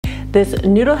This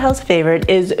noodle house favorite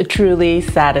is truly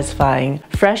satisfying.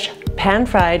 Fresh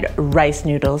pan-fried rice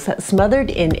noodles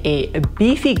smothered in a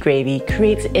beefy gravy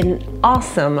creates an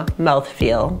awesome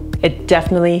mouthfeel. It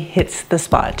definitely hits the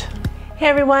spot. Hey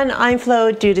everyone, I'm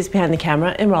Flo, Dude is behind the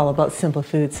camera, and we're all about simple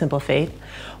food, simple faith.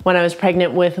 When I was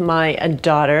pregnant with my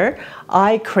daughter,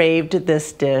 I craved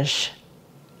this dish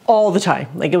all the time.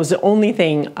 Like, it was the only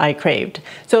thing I craved.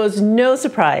 So it's no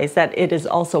surprise that it is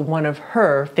also one of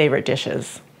her favorite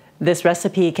dishes. This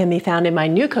recipe can be found in my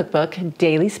new cookbook,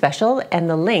 Daily Special, and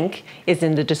the link is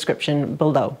in the description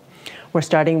below. We're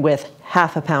starting with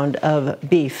half a pound of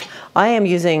beef. I am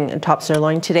using top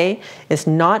sirloin today. It's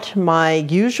not my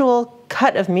usual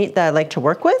cut of meat that I like to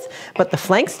work with, but the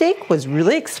flank steak was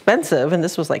really expensive and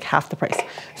this was like half the price.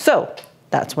 So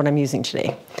that's what I'm using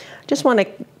today. Just want to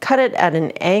cut it at an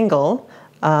angle,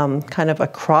 kind of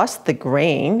across the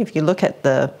grain. If you look at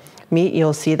the meat,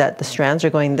 you'll see that the strands are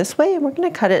going this way, and we're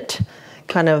going to cut it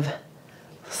kind of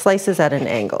slices at an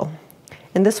angle.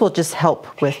 And this will just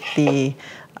help with the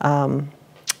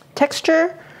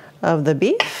texture of the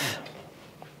beef.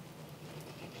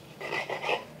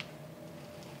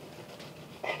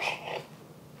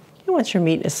 And once your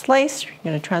meat is sliced, you're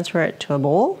going to transfer it to a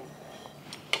bowl.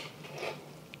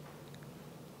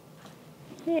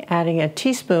 Okay, adding a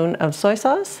teaspoon of soy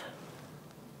sauce.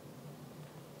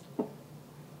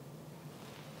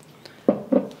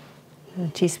 A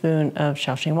teaspoon of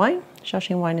Shaoxing wine.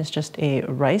 Shaoxing wine is just a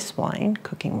rice wine,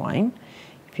 cooking wine.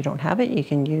 If you don't have it, you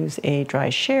can use a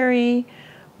dry sherry,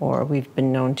 or we've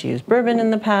been known to use bourbon in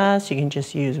the past. You can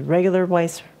just use regular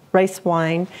rice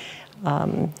wine.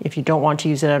 If you don't want to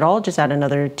use it at all, just add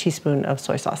another teaspoon of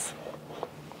soy sauce.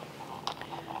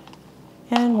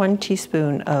 And 1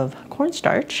 teaspoon of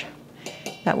cornstarch.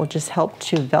 That will just help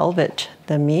to velvet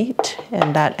the meat,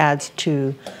 and that adds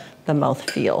to the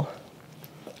mouthfeel.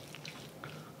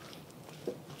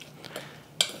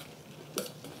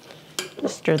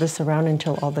 Just stir this around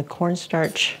until all the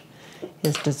cornstarch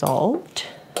is dissolved.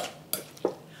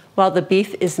 While the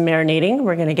beef is marinating,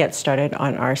 we're going to get started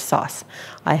on our sauce.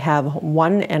 I have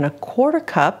 1 1/4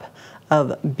 cup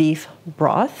of beef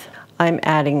broth. I'm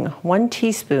adding 1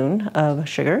 teaspoon of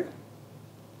sugar,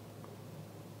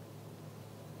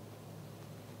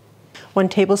 1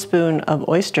 tablespoon of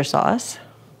oyster sauce,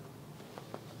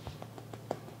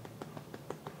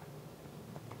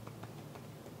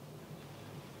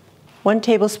 1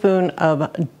 tablespoon of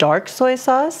dark soy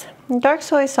sauce. And dark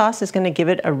soy sauce is going to give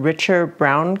it a richer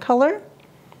brown color.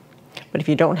 But if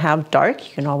you don't have dark,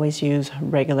 you can always use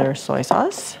regular soy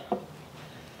sauce.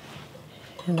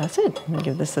 And that's it. I'm going to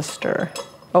give this a stir.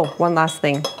 Oh, one last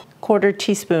thing. 1/4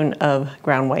 teaspoon of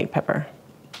ground white pepper.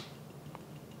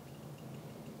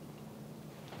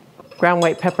 Ground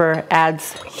white pepper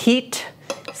adds heat.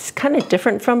 It's kind of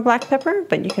different from black pepper,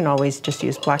 but you can always just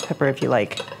use black pepper if you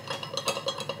like.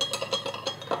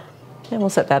 And we'll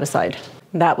set that aside.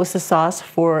 That was the sauce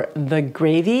for the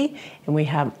gravy, and we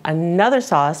have another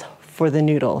sauce for the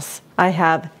noodles. I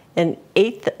have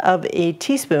 1/8 of a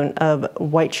teaspoon of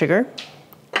white sugar,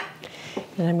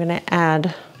 and I'm going to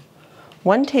add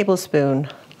 1 tablespoon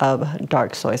of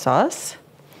dark soy sauce.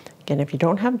 Again, if you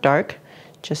don't have dark,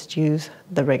 just use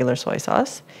the regular soy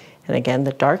sauce. And again,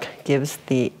 the dark gives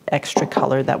the extra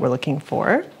color that we're looking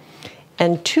for.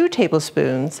 And 2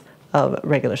 tablespoons of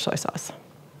regular soy sauce.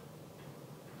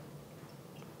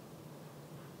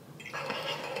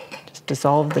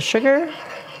 Dissolve the sugar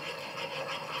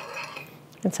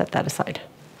and set that aside.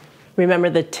 Remember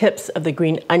the tips of the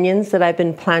green onions that I've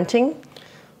been planting?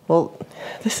 Well,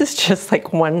 this is just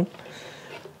like 1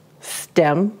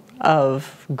 stem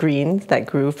of greens that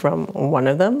grew from one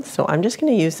of them. So I'm just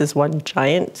going to use this 1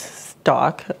 giant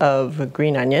stalk of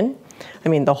green onion. I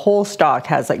mean, the whole stalk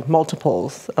has like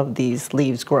multiples of these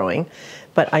leaves growing,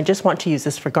 but I just want to use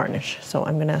this for garnish. So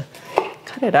I'm going to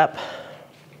cut it up.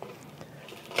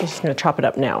 I'm just going to chop it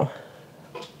up now.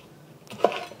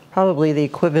 Probably the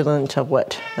equivalent of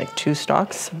what, like 2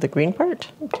 stalks of the green part.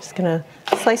 I'm just going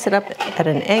to slice it up at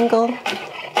an angle.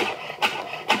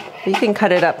 You can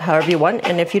cut it up however you want,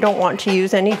 and if you don't want to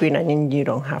use any green onion, you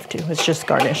don't have to. It's just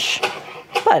garnish,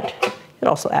 but it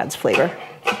also adds flavor.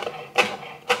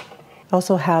 I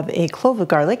also have a clove of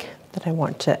garlic that I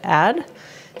want to add,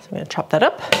 so I'm going to chop that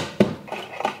up.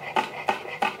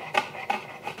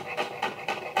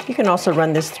 You can also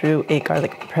run this through a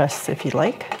garlic press if you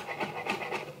like.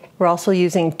 We're also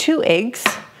using 2 eggs.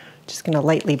 Just going to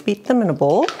lightly beat them in a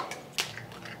bowl.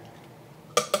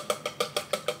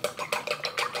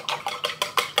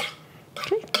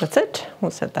 Okay, that's it.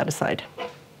 We'll set that aside.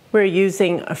 We're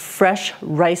using fresh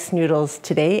rice noodles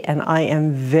today, and I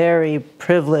am very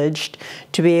privileged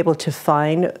to be able to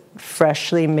find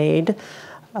freshly made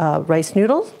rice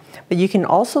noodles. But you can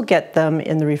also get them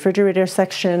in the refrigerator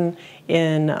section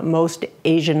in most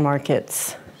Asian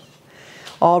markets,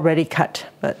 already cut,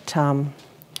 but I'm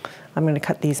going to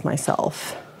cut these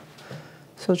myself.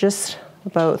 So just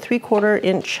about 3/4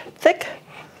 inch thick.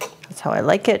 That's how I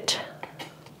like it.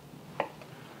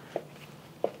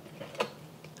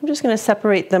 I'm just going to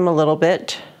separate them a little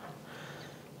bit.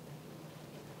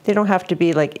 They don't have to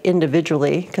be like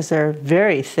individually because they're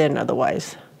very thin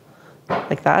otherwise,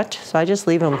 like that. So I just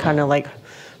leave them kind of like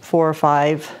 4 or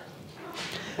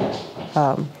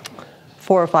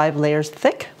 5 layers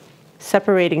thick.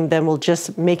 Separating them will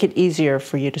just make it easier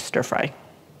for you to stir fry.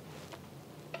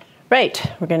 Right,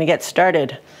 we're going to get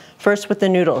started. First with the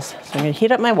noodles. So I'm going to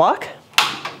heat up my wok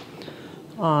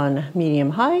on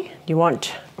medium-high. You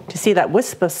want to see that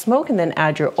wisp of smoke and then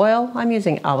add your oil. I'm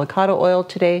using avocado oil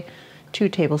today, 2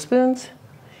 tablespoons.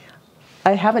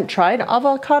 I haven't tried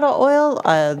avocado oil.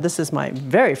 This is my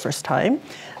very first time,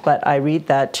 but I read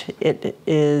that it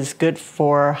is good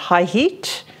for high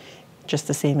heat, just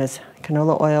the same as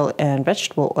canola oil and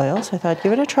vegetable oil. So I thought I'd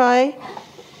give it a try.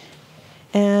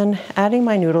 And adding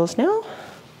my noodles now.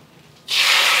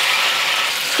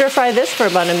 Stir fry this for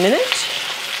about a minute.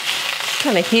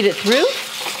 Kind of heat it through.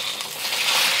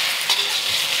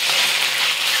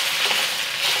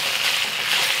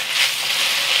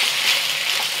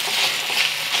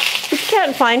 If you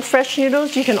can't find fresh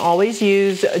noodles, you can always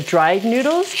use dried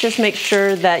noodles. Just make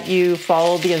sure that you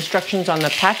follow the instructions on the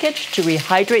package to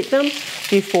rehydrate them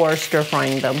before stir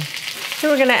frying them. Then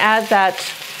we're going to add that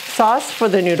sauce for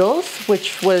the noodles,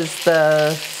 which was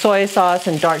the soy sauce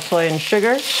and dark soy and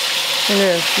sugar. I'm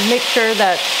going to make sure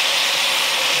that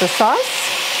the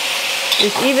sauce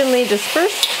is evenly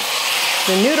dispersed.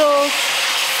 The noodles,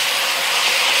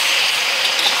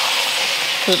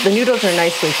 so the noodles are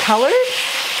nicely colored.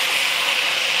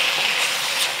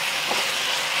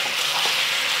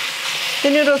 The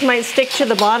noodles might stick to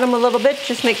the bottom a little bit.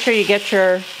 Just make sure you get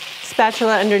your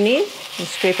spatula underneath and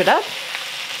scrape it up.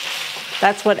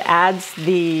 That's what adds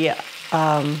the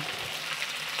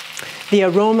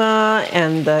aroma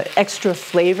and the extra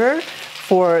flavor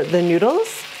for the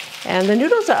noodles. And the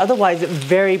noodles are otherwise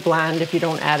very bland if you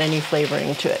don't add any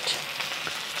flavoring to it.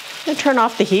 And turn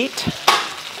off the heat.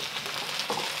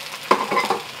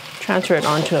 Transfer it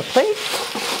onto a plate.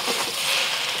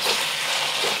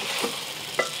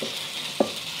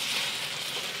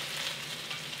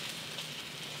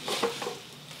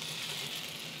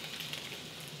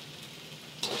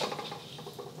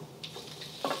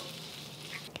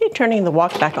 Turning the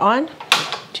wok back on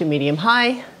to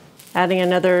medium-high, adding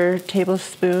another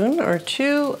tablespoon or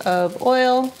 2 of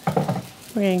oil.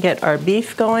 We're going to get our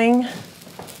beef going.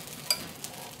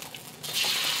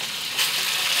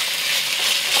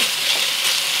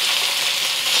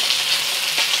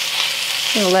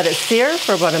 I'm going to let it sear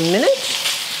for about a minute.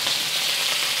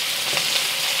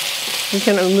 You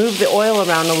can move the oil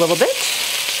around a little bit.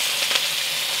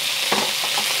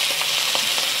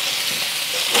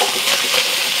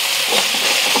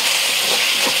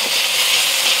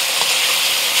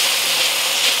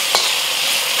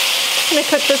 I'm going to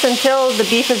cook this until the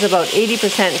beef is about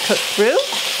 80% cooked through.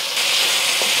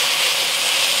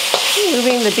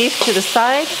 Moving the beef to the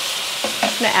side,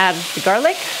 I'm going to add the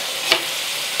garlic.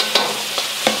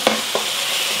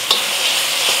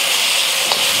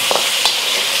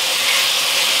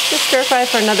 Just stir fry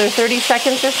for another 30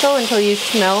 seconds or so until you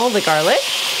smell the garlic.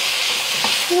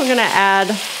 And we're going to add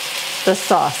the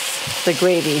sauce, the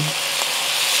gravy.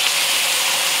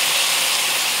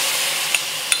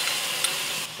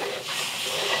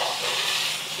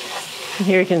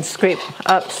 Here you can scrape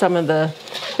up some of the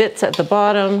bits at the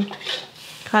bottom,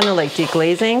 kind of like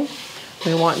deglazing.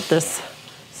 We want this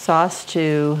sauce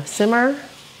to simmer.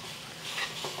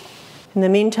 In the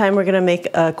meantime, we're going to make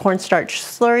a cornstarch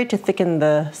slurry to thicken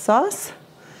the sauce.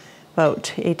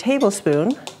 About a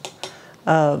tablespoon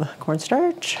of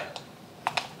cornstarch.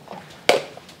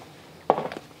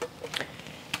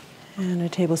 And a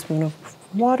tablespoon of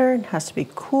water. It has to be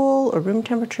cool or room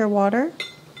temperature water.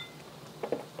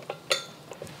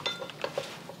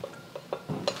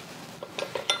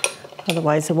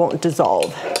 Otherwise it won't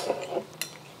dissolve.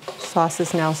 Sauce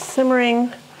is now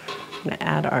simmering. I'm going to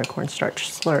add our cornstarch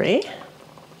slurry.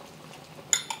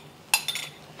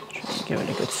 Try to give it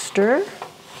a good stir.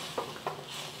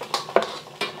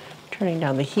 Turning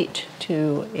down the heat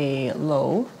to a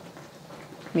low,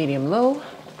 medium-low.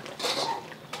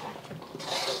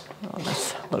 Oh,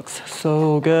 this looks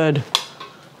so good.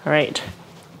 All right,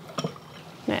 I'm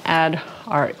going to add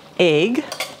our egg.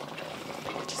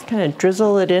 Just kind of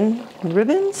drizzle it in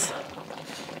ribbons.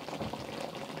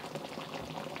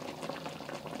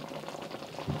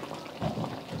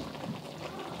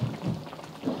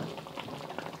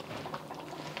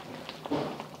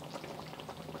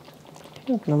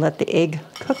 I'm going to let the egg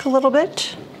cook a little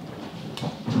bit.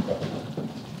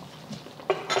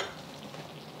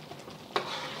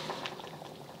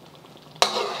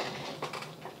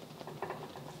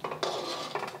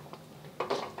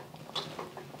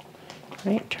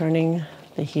 Right, turning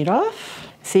the heat off.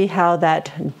 See how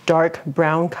that dark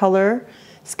brown color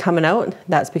is coming out?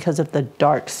 That's because of the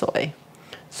dark soy.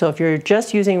 So if you're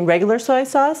just using regular soy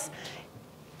sauce,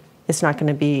 it's not going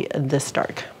to be this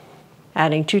dark.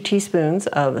 Adding 2 teaspoons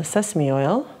of sesame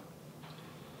oil.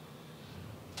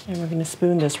 And we're going to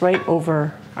spoon this right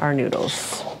over our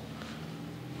noodles.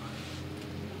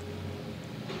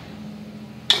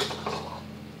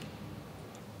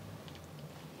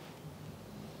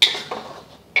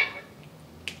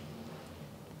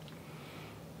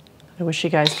 I wish you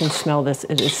guys can smell this.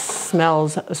 It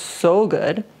smells so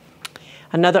good.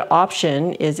 Another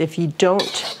option is if you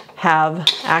don't have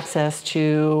access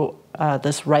to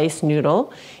this rice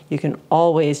noodle, you can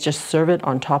always just serve it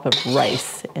on top of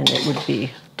rice and it would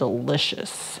be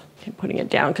delicious. I'm putting it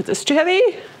down because it's too heavy.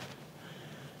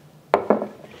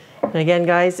 And again,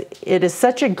 guys, it is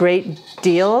such a great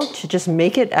deal to just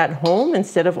make it at home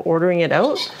instead of ordering it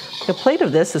out. A plate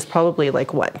of this is probably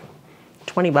like what,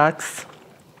 20 bucks?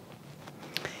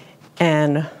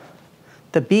 And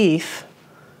the beef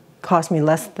cost me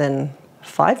less than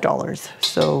 $5.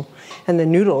 So, and the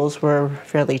noodles were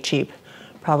fairly cheap,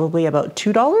 probably about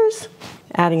 $2.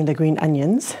 Adding the green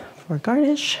onions for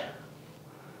garnish.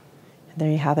 And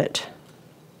there you have it.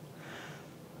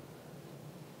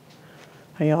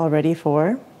 Are you all ready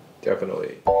for?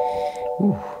 Definitely.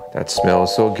 Ooh, that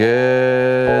smells so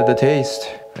good, the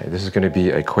taste. Right, this is gonna be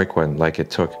a quick one, like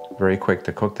it took very quick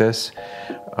to cook this.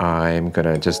 I'm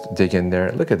gonna just dig in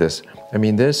there. Look at this. I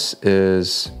mean, this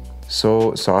is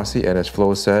so saucy, and as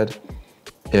Flo said,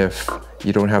 if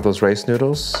you don't have those rice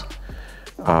noodles,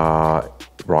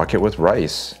 rock it with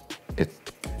rice.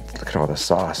 Look at all the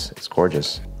sauce, it's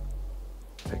gorgeous.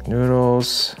 Like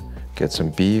noodles, get some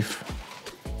beef.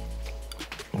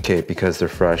 Okay, because they're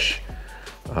fresh,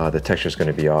 the texture is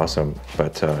gonna be awesome,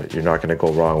 but you're not gonna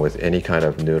go wrong with any kind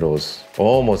of noodles,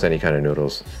 almost any kind of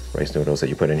noodles, rice noodles that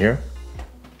you put in here.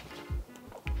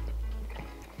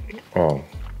 Oh,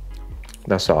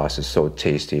 that sauce is so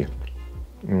tasty.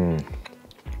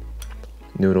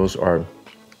 Noodles are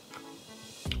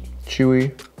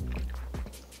chewy.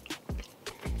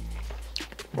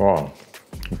 Oh,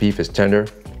 beef is tender.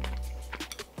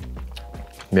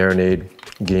 Marinade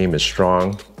game is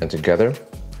strong, and together,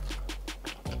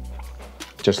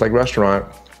 just like restaurant,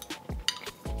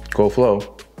 go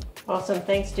Flo. Awesome,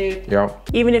 thanks dude. Yeah.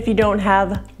 Even if you don't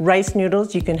have rice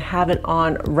noodles, you can have it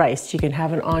on rice. You can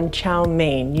have it on chow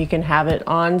mein. You can have it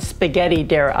on spaghetti,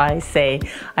 dare I say.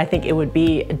 I think it would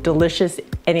be delicious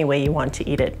any way you want to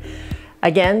eat it.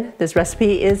 Again, this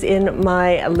recipe is in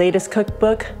my latest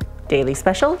cookbook, Daily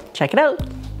Special. Check it out.